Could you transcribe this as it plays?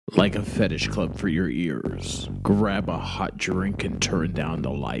like a fetish club for your ears. Grab a hot drink and turn down the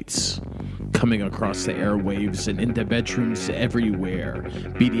lights. Coming across the airwaves and into bedrooms everywhere,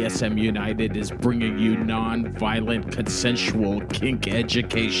 BDSM United is bringing you non-violent consensual kink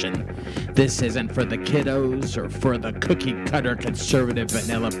education. This isn't for the kiddos or for the cookie-cutter conservative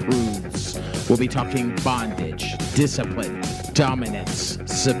vanilla prudes. We'll be talking bondage, discipline, dominance,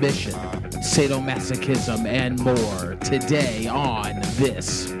 submission, sadomasochism, and more today on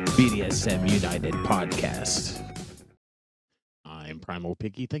this BDSM United podcast. I'm Primal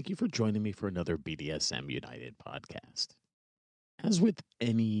Piggy. Thank you for joining me for another BDSM United podcast. As with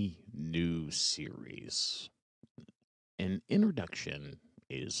any new series, an introduction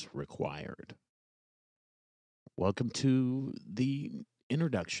is required. Welcome to the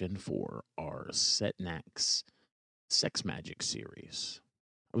introduction for our Setnax Sex Magic series.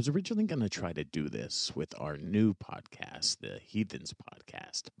 I was originally going to try to do this with our new podcast, the Heathens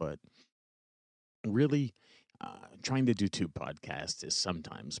podcast, but really trying to do two podcasts is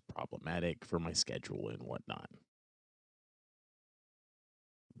sometimes problematic for my schedule and whatnot.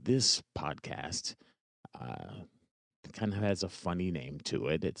 This podcast kind of has a funny name to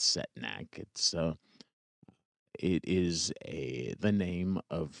it. It's Setnak. It is the name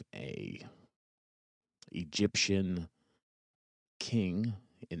of a Egyptian king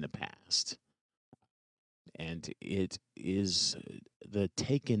in the past, and it is the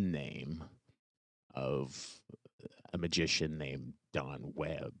taken name of a magician named Don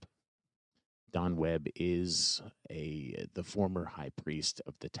Webb. Don Webb is the former high priest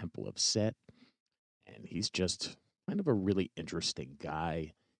of the Temple of Set, and he's just kind of a really interesting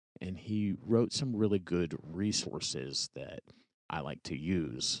guy, and he wrote some really good resources that I like to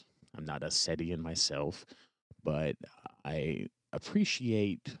use. I'm not a Setian myself, but I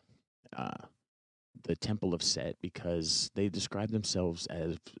appreciate the Temple of Set because they describe themselves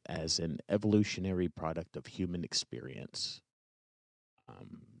as an evolutionary product of human experience,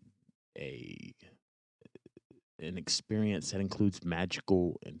 an experience that includes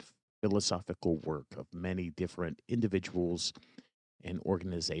magical and philosophical work of many different individuals and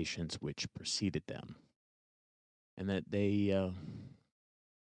organizations which preceded them, and that they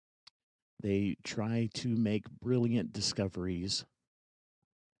try to make brilliant discoveries,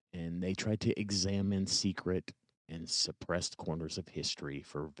 and they try to examine secret and suppressed corners of history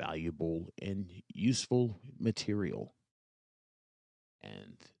for valuable and useful material.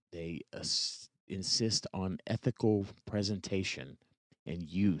 And they insist on ethical presentation and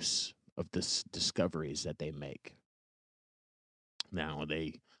use of the discoveries that they make. Now,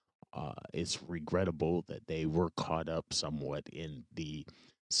 it's regrettable that they were caught up somewhat in the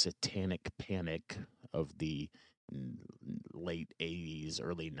satanic panic of the late 80s,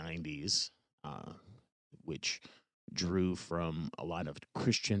 early 90s, which drew from a lot of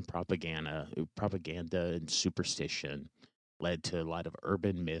Christian propaganda and superstition, led to a lot of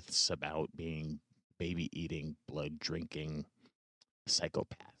urban myths about being baby-eating, blood-drinking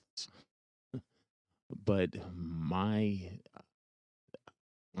psychopaths. But my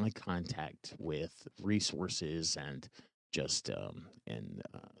contact with resources and just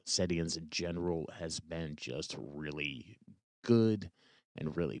Setians in general has been just really good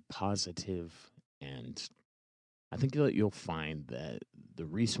and really positive, and I think that you'll find that the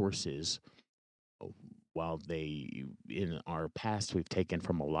resources, while in our past we've taken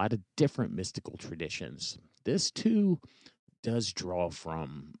from a lot of different mystical traditions, this too does draw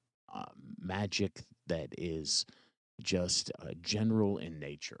from magic that is just general in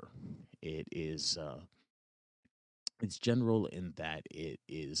nature. It's general in that it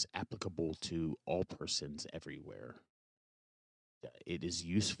is applicable to all persons everywhere. It is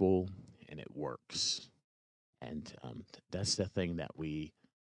useful and it works. And that's the thing that we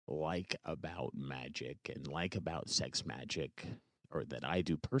like about magic and like about sex magic, or that I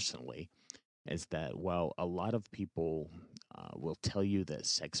do personally, is that while a lot of people will tell you that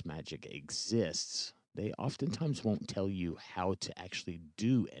sex magic exists, they oftentimes won't tell you how to actually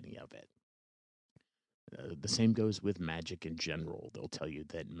do any of it. The same goes with magic in general. They'll tell you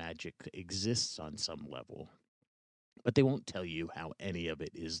that magic exists on some level, but they won't tell you how any of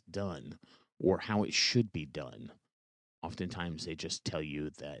it is done or how it should be done. Oftentimes, they just tell you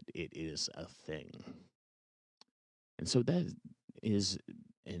that it is a thing. And so that is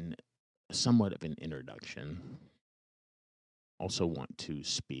somewhat of an introduction. Also want to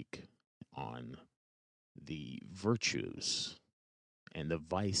speak on the virtues and the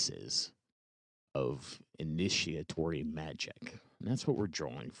vices of initiatory magic. And that's what we're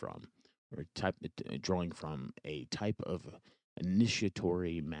drawing from. We're drawing from a type of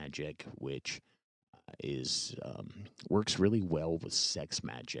initiatory magic which is works really well with sex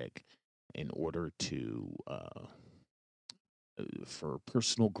magic in order to for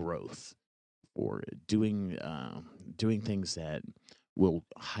personal growth, for doing things that will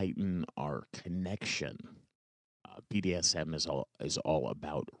heighten our connection. BDSM is all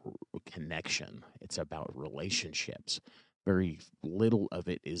about connection. It's about relationships. Very little of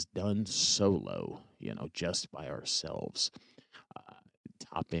it is done solo, just by ourselves. Uh,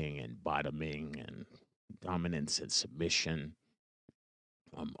 Topping and bottoming and dominance and submission.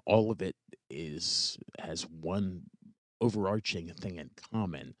 All of it has one overarching thing in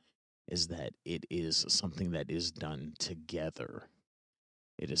common, is that it is something that is done together.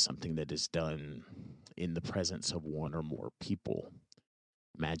 It is something that is done in the presence of one or more people.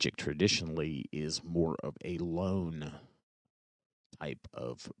 Magic traditionally is more of a lone type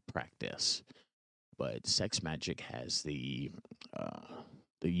of practice, but sex magic has the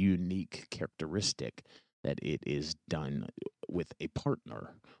unique characteristic that it is done with a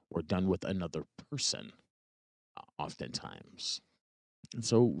partner or done with another person, oftentimes. And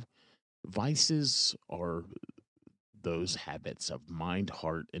so, vices are those habits of mind,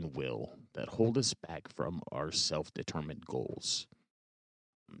 heart, and will that hold us back from our self determined goals.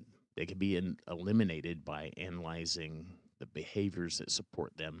 They can be eliminated by analyzing the behaviors that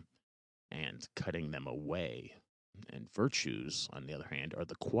support them and cutting them away. And virtues, on the other hand, are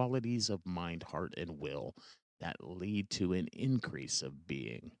the qualities of mind, heart, and will that lead to an increase of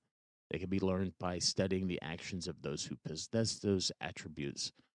being. They can be learned by studying the actions of those who possess those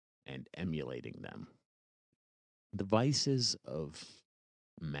attributes and emulating them. The vices of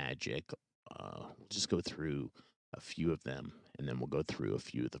magic, we'll just go through a few of them and then we'll go through a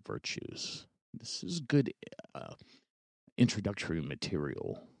few of the virtues. This is good introductory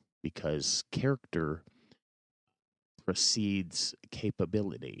material because character precedes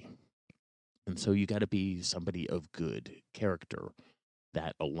capability. And so you got to be somebody of good character.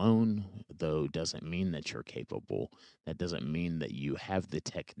 That alone, though, doesn't mean that you're capable. That doesn't mean that you have the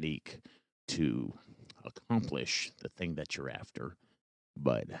technique to accomplish the thing that you're after.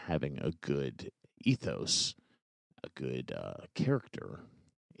 But having a good ethos, a good character,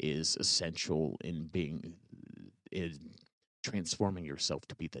 is essential in transforming yourself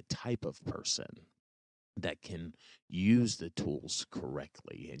to be the type of person that can use the tools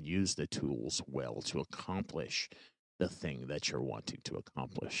correctly and use the tools well to accomplish the thing that you're wanting to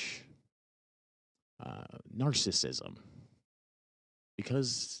accomplish. Narcissism.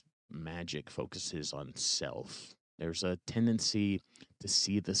 Because magic focuses on self, there's a tendency to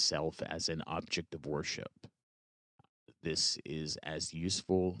see the self as an object of worship. This is as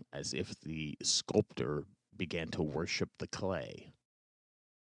useful as if the sculptor began to worship the clay.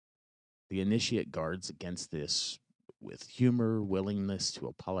 The initiate guards against this with humor, willingness to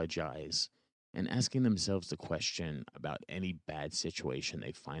apologize, and asking themselves the question about any bad situation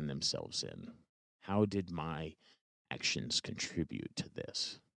they find themselves in. How did my actions contribute to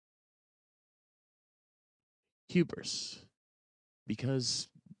this? Hubris, because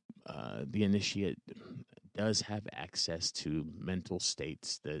the initiate does have access to mental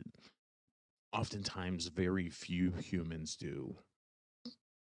states that oftentimes very few humans do.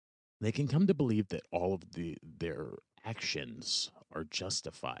 They can come to believe that all of their actions are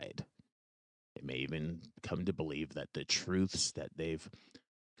justified. They may even come to believe that the truths that they've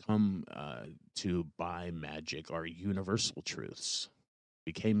come to by magic are universal truths,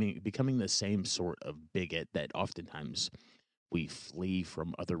 becoming the same sort of bigot that oftentimes we flee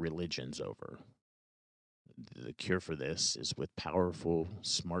from other religions over. The cure for this is with powerful,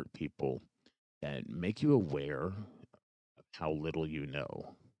 smart people that make you aware of how little you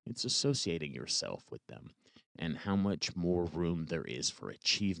know. It's associating yourself with them and how much more room there is for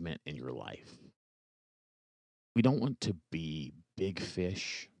achievement in your life. We don't want to be big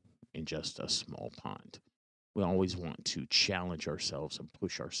fish in just a small pond. We always want to challenge ourselves and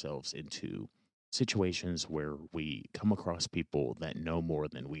push ourselves into situations where we come across people that know more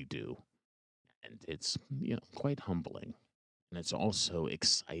than we do. And it's, quite humbling. And it's also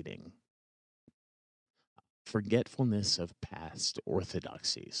exciting. Forgetfulness of past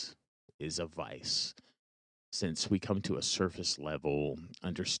orthodoxies is a vice, since we come to a surface level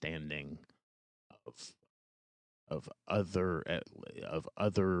understanding of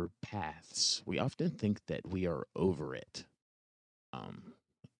other paths. We often think that we are over it. Um,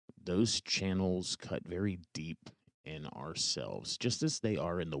 those channels cut very deep in ourselves, just as they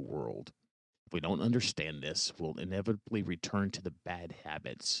are in the world. If we don't understand this, we'll inevitably return to the bad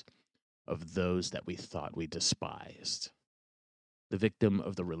habits of those that we thought we despised. The victim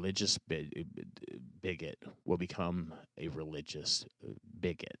of the religious bigot will become a religious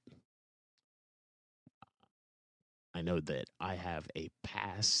bigot. I know that I have a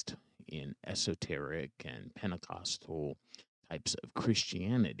past in esoteric and Pentecostal types of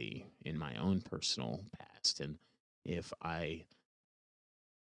Christianity in my own personal past. And if I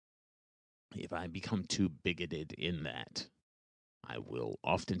if I become too bigoted in that, I will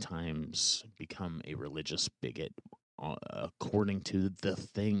oftentimes become a religious bigot according to the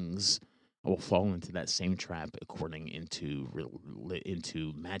things. I will fall into that same trap according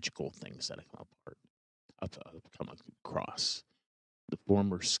into magical things that I come across. The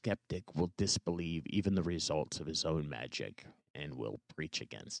former skeptic will disbelieve even the results of his own magic and will preach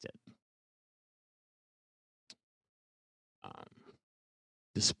against it. Um,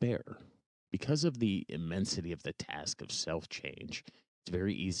 Despair. Because of the immensity of the task of self change, it's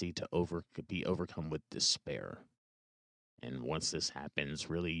very easy to be overcome with despair. And once this happens,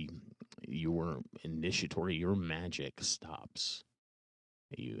 really, your initiatory, your magic stops.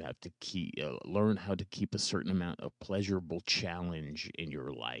 You have to learn how to keep a certain amount of pleasurable challenge in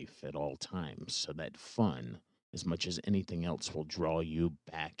your life at all times, so that fun, as much as anything else, will draw you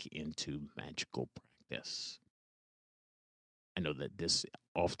back into magical practice. I know that this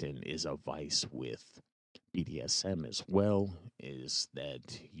often is a vice with BDSM as well, is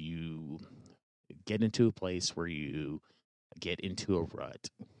that you get into a place where you get into a rut.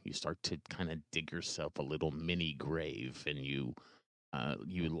 You start to kind of dig yourself a little mini grave, and you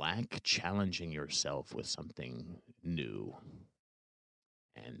lack challenging yourself with something new,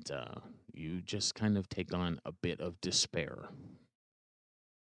 and you just kind of take on a bit of despair.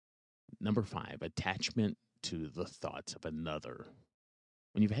 Number 5, attachment to the thoughts of another.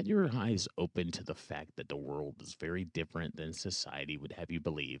 When you've had your eyes open to the fact that the world is very different than society would have you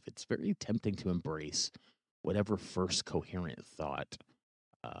believe, it's very tempting to embrace whatever first coherent thought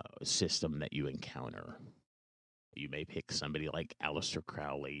system that you encounter. You may pick somebody like Aleister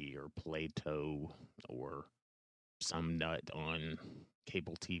Crowley or Plato or some nut on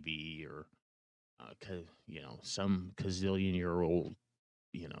cable TV or some gazillion-year old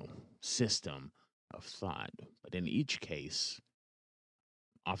you know system of thought. But in each case,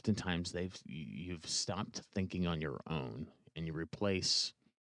 oftentimes you've stopped thinking on your own, and you replace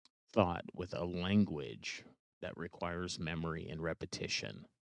thought with a language that requires memory and repetition.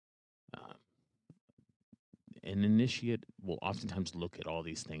 Um, an initiate will oftentimes look at all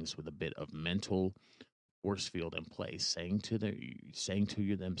these things with a bit of mental force field in place, saying to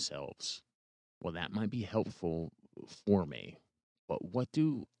you themselves, "Well, that might be helpful for me, but what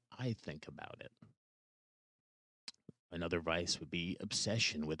do I think about it?" Another vice would be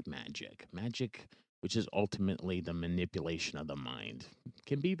obsession with magic. Magic, which is ultimately the manipulation of the mind,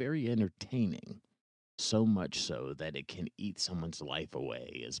 can be very entertaining. So much so that it can eat someone's life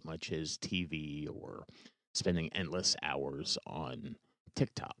away, as much as TV or spending endless hours on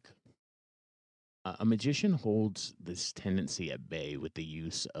TikTok. A magician holds this tendency at bay with the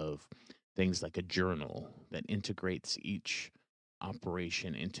use of things like a journal that integrates each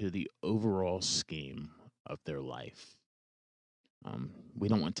operation into the overall scheme of their life. We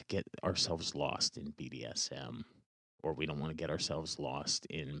don't want to get ourselves lost in BDSM, or we don't want to get ourselves lost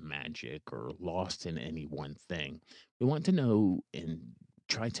in magic or lost in any one thing. We want to know and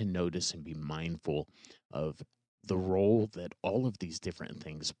try to notice and be mindful of the role that all of these different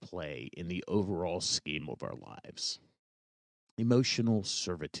things play in the overall scheme of our lives. Emotional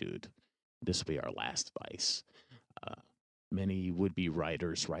servitude. This will be our last vice. Uh, Many would be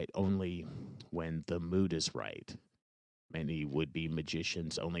writers write only when the mood is right. Many would be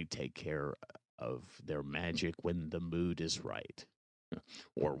magicians only take care of their magic when the mood is right,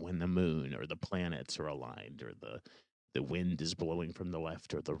 or when the moon or the planets are aligned, or the wind is blowing from the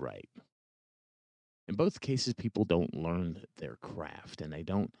left or the right. In both cases, people don't learn their craft, and they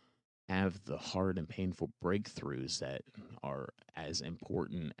don't have the hard and painful breakthroughs that are as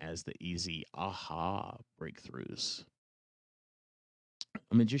important as the easy aha breakthroughs.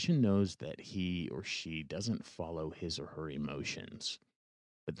 A magician knows that he or she doesn't follow his or her emotions,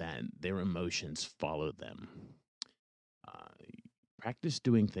 but that their emotions follow them. Uh, Practice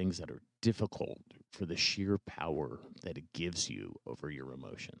doing things that are difficult for the sheer power that it gives you over your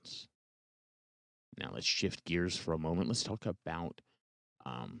emotions. Now, let's shift gears for a moment. Let's talk about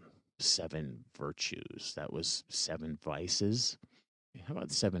um, 7 virtues. That was 7 vices. How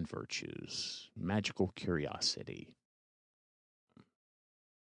about 7 virtues? Magical curiosity.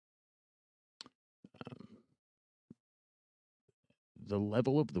 Um, the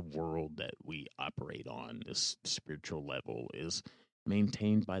level of the world that we operate on, this spiritual level, is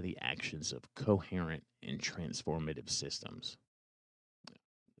maintained by the actions of coherent and transformative systems.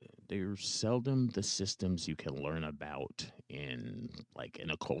 They're seldom the systems you can learn about in like an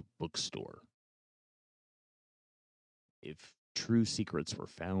occult bookstore. If true secrets were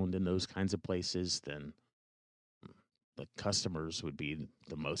found in those kinds of places, then the customers would be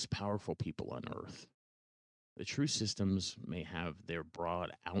the most powerful people on earth. The true systems may have their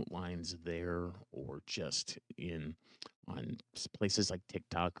broad outlines there or just in on places like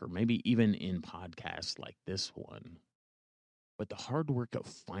TikTok or maybe even in podcasts like this one. But the hard work of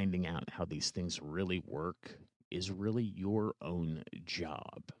finding out how these things really work is really your own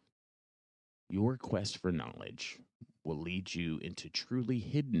job. Your quest for knowledge will lead you into truly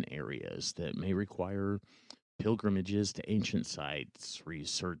hidden areas that may require pilgrimages to ancient sites,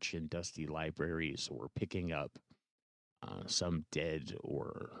 research in dusty libraries, or picking up some dead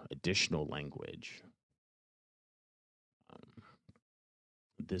or additional language. Um,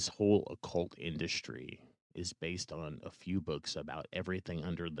 this whole occult industry is based on a few books about everything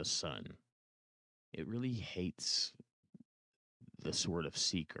under the sun. It really hates the sort of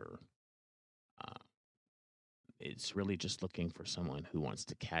seeker. Uh, it's really just looking for someone who wants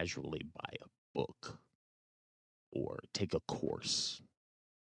to casually buy a book or take a course.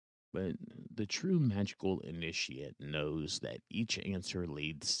 But the true magical initiate knows that each answer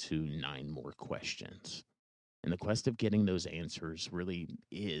leads to 9 more questions. And the quest of getting those answers really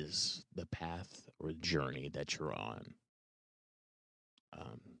is the path or journey that you're on.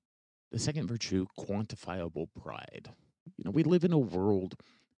 Um, the second virtue, quantifiable pride. We live in a world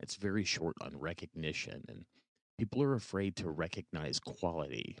that's very short on recognition, and people are afraid to recognize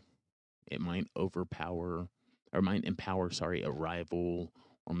quality. It might empower, a rival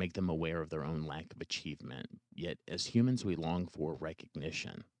or make them aware of their own lack of achievement. Yet, as humans, we long for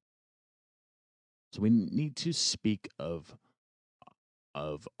recognition. So we need to speak of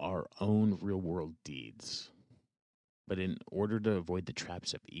our own real world deeds. But in order to avoid the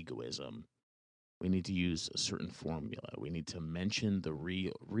traps of egoism, we need to use a certain formula. We need to mention the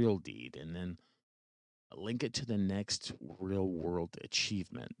real deed and then link it to the next real world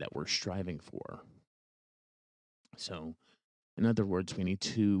achievement that we're striving for. So, in other words, we need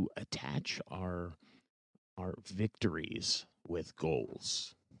to attach our victories with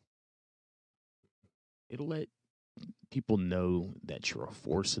goals. It'll let people know that you're a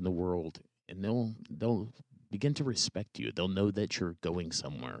force in the world, and they'll begin to respect you. They'll know that you're going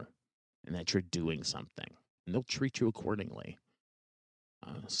somewhere and that you're doing something, and they'll treat you accordingly.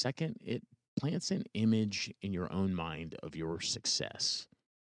 Second, it plants an image in your own mind of your success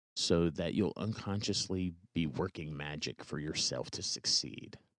so that you'll unconsciously be working magic for yourself to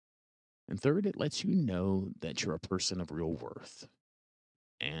succeed. And third, it lets you know that you're a person of real worth.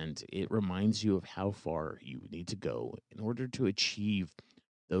 And it reminds you of how far you need to go in order to achieve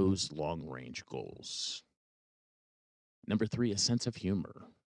those long range goals. Number three, a sense of humor.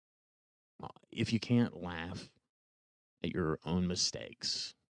 If you can't laugh at your own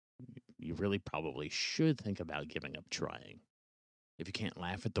mistakes, you really probably should think about giving up trying. If you can't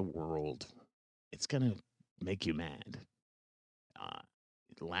laugh at the world, it's going to make you mad. Uh,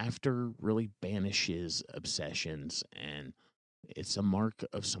 Laughter really banishes obsessions, and it's a mark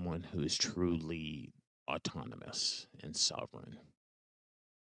of someone who is truly autonomous and sovereign.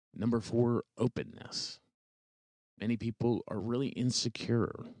 Number four, openness. Many people are really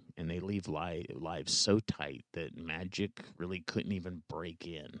insecure and they leave lives so tight that magic really couldn't even break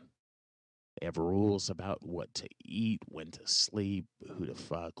in. They have rules about what to eat, when to sleep, who to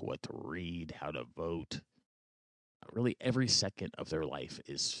fuck, what to read, how to vote. Really, every second of their life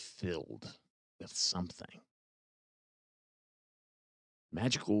is filled with something.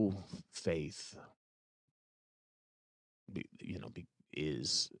 Magical faith,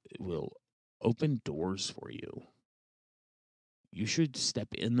 is will open doors for you. You should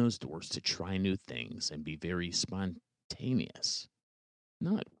step in those doors to try new things and be very spontaneous,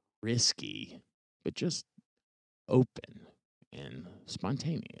 not risky, but just open and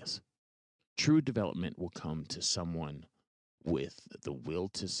spontaneous. True development will come to someone with the will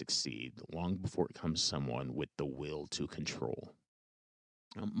to succeed long before it comes someone with the will to control.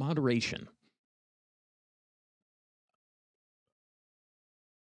 Moderation.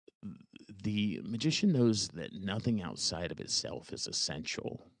 The magician knows that nothing outside of itself is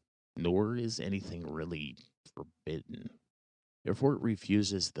essential, nor is anything really forbidden. Therefore, it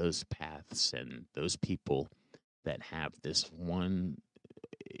refuses those paths and those people that have this one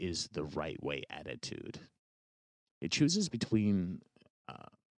is the right way attitude. It chooses between uh,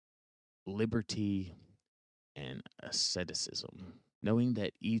 liberty and asceticism, knowing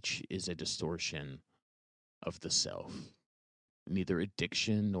that each is a distortion of the self. Neither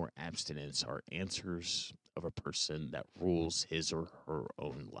addiction nor abstinence are answers of a person that rules his or her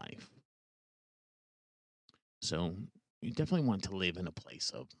own life. So you definitely want to live in a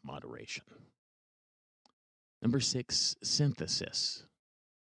place of moderation. Number 6, synthesis.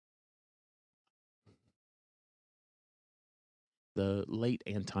 The late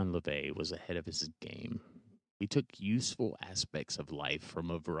Anton LaVey was ahead of his game. He took useful aspects of life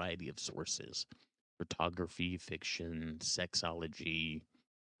from a variety of sources: photography, fiction, sexology,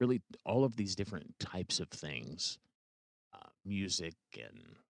 really all of these different types of things, music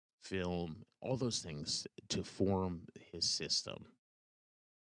and film, all those things to form his system.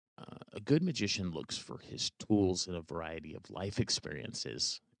 A good magician looks for his tools in a variety of life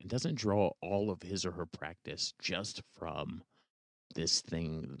experiences and doesn't draw all of his or her practice just from this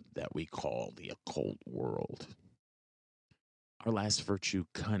thing that we call the occult world. Our last virtue,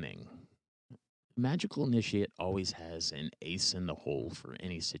 cunning. Magical initiate always has an ace in the hole for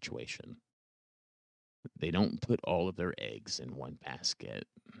any situation. They don't put all of their eggs in one basket.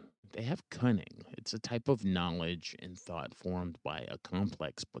 They have cunning. It's a type of knowledge and thought formed by a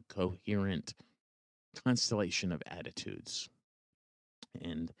complex but coherent constellation of attitudes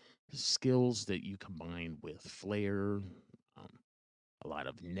and skills that you combine with flair, a lot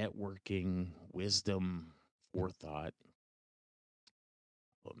of networking, wisdom, forethought,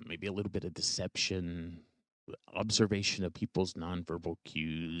 maybe a little bit of deception, observation of people's nonverbal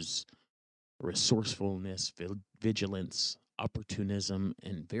cues, resourcefulness, vigilance, opportunism,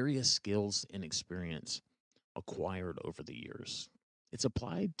 and various skills and experience acquired over the years. It's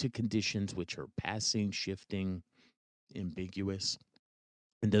applied to conditions which are passing, shifting, ambiguous,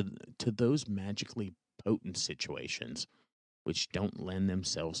 and to those magically potent situations which don't lend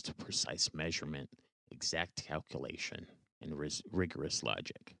themselves to precise measurement, exact calculation, and rigorous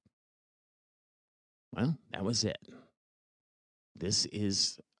logic. Well, that was it. This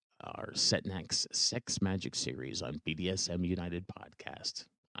is our Setnax Sex Magic series on BDSM United podcast.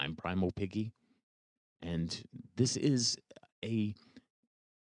 I'm Primal Piggy, and this is a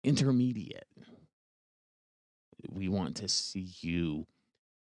intermediate. We want to see you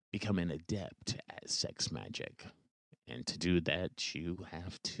become an adept at sex magic. And to do that, you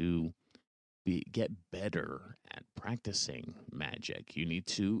have to get better at practicing magic. You need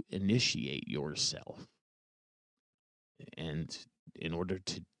to initiate yourself. And in order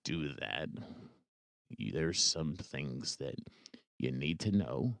to do that, there's some things that you need to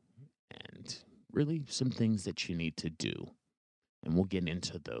know and really some things that you need to do. And we'll get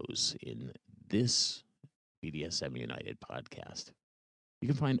into those in this BDSM United podcast. You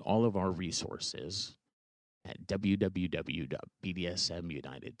can find all of our resources at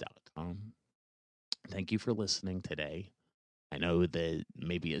www.bdsmunited.com. Thank you for listening today. I know that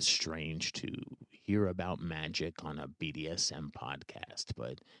maybe it's strange to hear about magic on a BDSM podcast,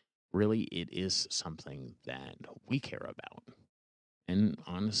 but really it is something that we care about. And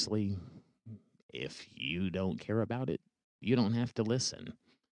honestly, if you don't care about it, you don't have to listen.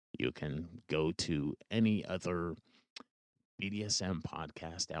 You can go to any other BDSM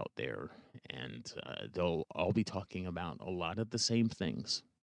podcast out there, and they'll all be talking about a lot of the same things.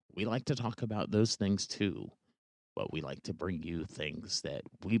 We like to talk about those things too, but we like to bring you things that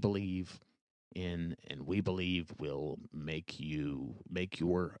we believe in and we believe will make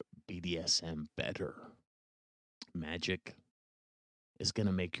your BDSM better. Magic is going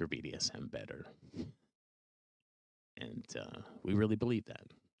to make your BDSM better. And we really believe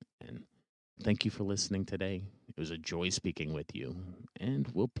that. And thank you for listening today. It was a joy speaking with you. And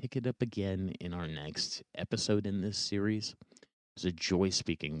we'll pick it up again in our next episode in this series. It was a joy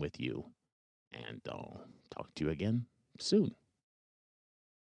speaking with you. And I'll talk to you again soon.